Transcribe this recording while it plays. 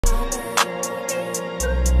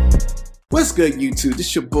What's good, YouTube?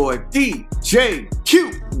 This your boy DJ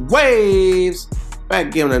Q Waves, back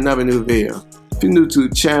giving another new video. If you're new to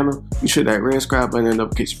the channel, be sure that red subscribe button and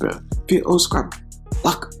notification bell. If you're old subscriber,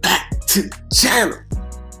 welcome back to the channel.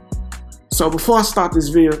 So before I start this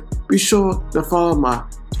video, be sure to follow my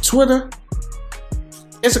Twitter,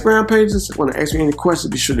 Instagram pages. If you want to ask me any questions,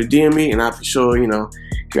 be sure to DM me, and I'll be sure,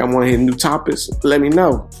 if I want to hit new topics, let me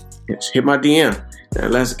know. Just hit my DM. Now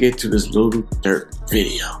let's get to this Lil Durk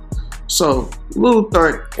video. So Lil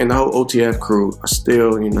Durk and the whole OTF crew are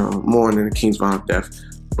still, mourning the King's Von death,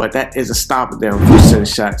 but that isn't stopping them from sending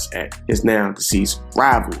shots at his now deceased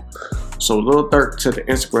rival. So Lil Durk took the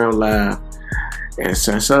Instagram live and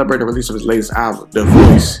celebrated the release of his latest album, The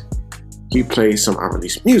Voice. He played some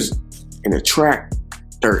unreleased music. In the track,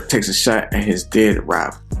 Durk takes a shot at his dead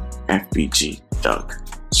rival, FBG Duck.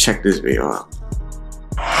 Check this video out.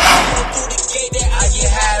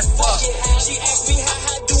 She asked me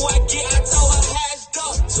how do I get, I told her hashed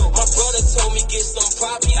up. So my brother told me get some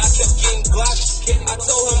property, I kept getting blocked. I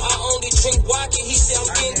told him I only drink vodka, he said I'm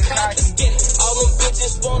getting cocky. All them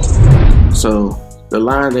bitches wanna. So the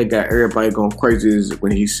line that got everybody going crazy is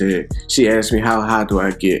when he said, she asked me how high do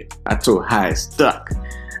I get, I told her high as duck.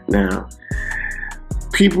 Now,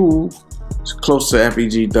 people close to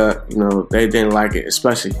FBG Duck, they didn't like it,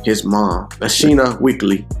 especially his mom, Lashina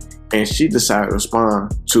Weekly. And she decided to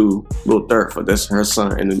respond to Lil Durk for this, her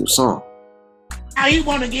son, in the new song. Now he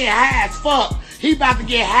wanna get high as fuck. He about to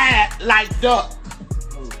get high like Duck.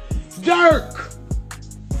 Durk.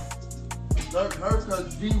 Durk hurt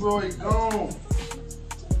cause V-Roy gone.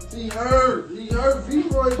 He hurt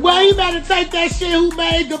V-Roy. Well, he better take that shit who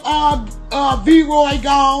made the V-Roy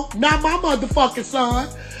gone, not my motherfucking son.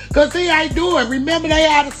 Cause he ain't do it. Remember they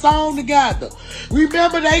had a song together.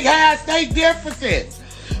 Remember they had state differences.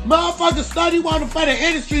 Motherfuckers study one for the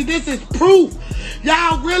industry. This is proof.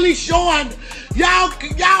 Y'all really showing. Y'all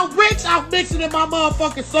rich out mixing in my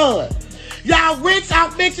motherfucking son. Y'all rich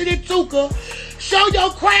out mixing in Tuka. Show your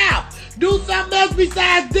craft. Do something else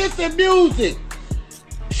besides this and music.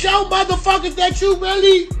 Show motherfuckers that you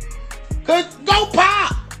really. Cause go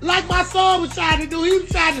pop. Like my son was trying to do. He was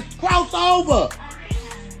trying to cross over.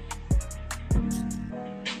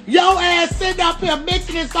 Your ass sitting up here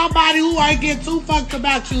mixing in somebody who ain't getting too fucked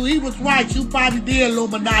about you. He was right. You probably did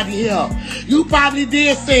Illuminati him. You probably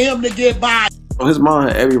did send him to get by. Well, his mom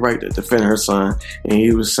had every right to defend her son, and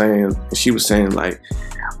she was saying like,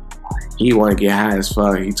 he want to get high as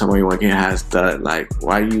fuck. He told me he want to get high as duck. Like,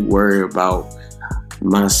 why you worry about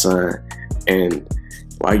my son? And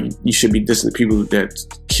why you should be dissing the people that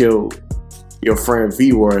killed your friend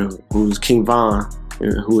V-Roy, who's King Von.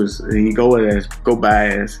 He go by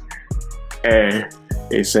as, and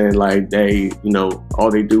they saying like they, all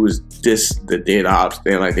they do is diss the dead ops.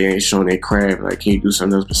 They're like, they ain't showing their craft. Like, can you do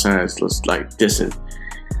something else besides just like dissing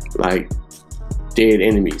like dead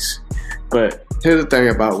enemies? But here's the thing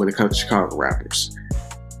about when it comes to Chicago rappers,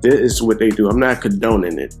 this is what they do. I'm not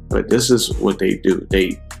condoning it, but this is what they do.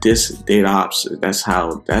 They diss dead ops. That's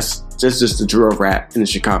just the drill rap in the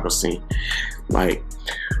Chicago scene. Like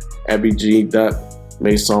FBG Duck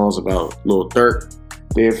made songs about Lil Durk,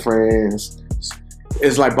 their friends.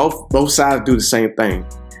 It's like both sides do the same thing,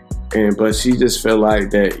 but she just felt like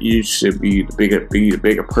that you should be the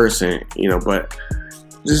bigger person, But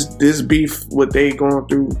this beef, what they going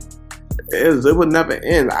through, it would never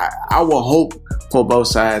end. I will hope for both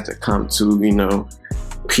sides to come to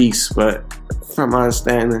peace, but from my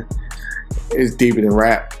understanding, it's deeper than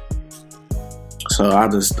rap. So I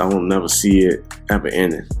just don't never see it ever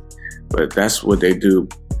ending. But that's what they do.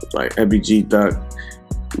 Like FBG Duck,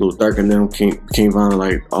 Lil Durk and them, King Von,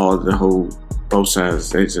 like all the whole both sides.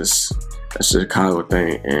 That's a Chicago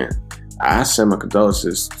thing, and I send my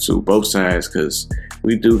condolences to both sides because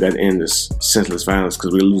we do got to end this senseless violence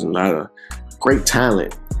because we're losing a lot of great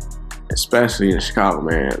talent, especially in Chicago,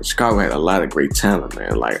 man. Chicago had a lot of great talent,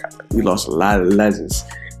 man. Like, we lost a lot of legends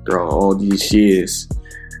throughout all these years,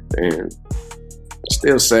 and it's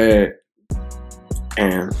still sad.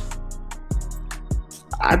 And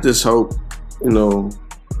I just hope, Lil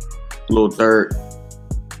Durk,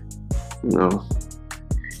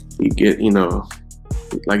 he get,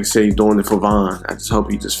 like I said, he's doing it for Von. I just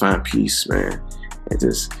hope he just find peace, man. And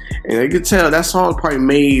you can tell that song probably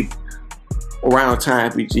made around the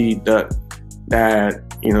time FBG Duck died,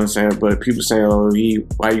 you know what I'm saying? But people saying, oh,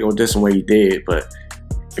 why you gonna diss him when he did? But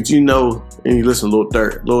if and you listen to Lil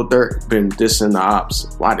Durk been dissing the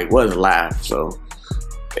ops while they was alive, so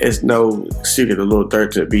it's no secret to Lil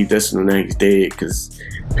Durk to be dissing him when he's dead, because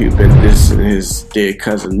people been dissing his dead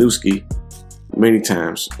cousin Newski many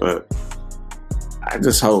times. But I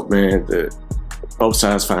just hope, man, that both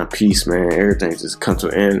sides find peace, man. Everything just come to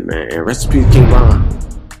an end, man. And rest in peace, King Von.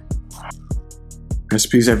 Rest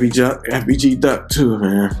in peace, FBG Duck too,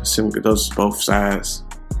 man. Same with those both sides.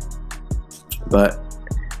 But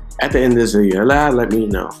at the end of this video, let me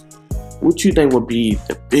know what you think would be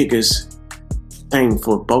the biggest thing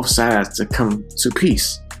for both sides to come to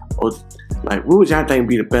peace, or like what would y'all think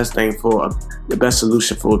be the best thing for the best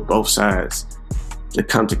solution for both sides to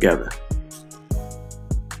come together?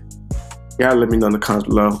 Y'all let me know in the comments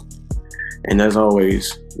below. And as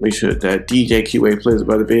always, make sure that DJ QA plays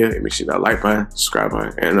about the video, and make sure that like button, subscribe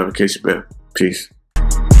button, and notification bell. Peace.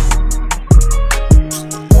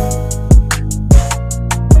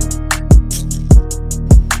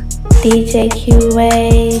 DJ Q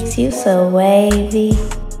Waves, you so wavy.